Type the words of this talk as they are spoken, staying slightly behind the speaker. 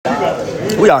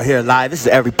We are here live. This is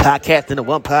Every Podcast in the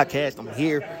One Podcast. I'm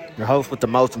here, your host with the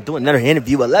most. I'm doing another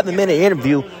interview, 11-minute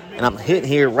interview, and I'm hitting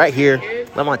here, right here.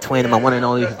 I'm on twin, my one and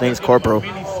only Vince Corporal.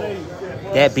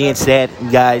 That being said,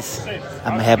 you guys, I'm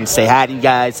going to have him say hi to you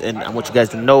guys, and I want you guys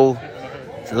to know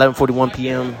it's 11:41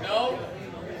 p.m.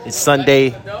 It's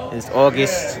Sunday. It's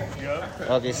August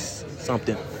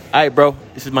something. All right, bro.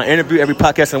 This is my interview, Every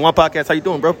Podcast in One Podcast. How you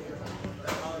doing, bro?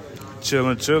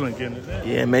 Chilling, getting it in.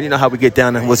 Yeah, man, you know how we get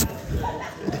down and what's...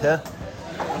 Yeah?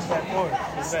 What's that for?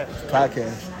 What's that?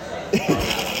 Podcast.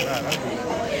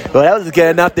 Well, that was just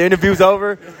getting out. The interview's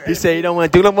over. He said you don't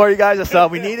want to do no more, you guys. That's all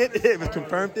we needed. It was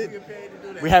confirmed it.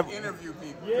 We have interview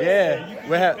people.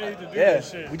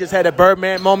 We just had a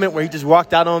Birdman moment where he just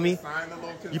walked out on me.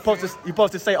 You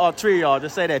supposed to say all three of y'all.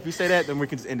 Just say that. If you say that, then we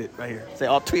can just end it right here. Say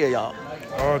all three of y'all.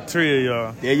 All three of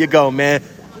y'all. There you go, man.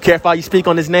 Careful how you speak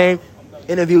on his name.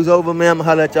 Interview's over, man. I'm going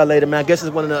to holler at y'all later, man. I guess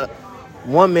it's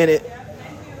 1 minute.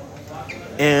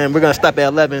 And we're going to stop at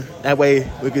 11. That way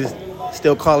we can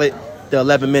still call it the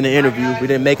 11-minute interview. We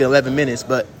didn't make it 11 minutes,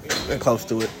 but we're close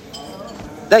to it.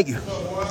 Thank you.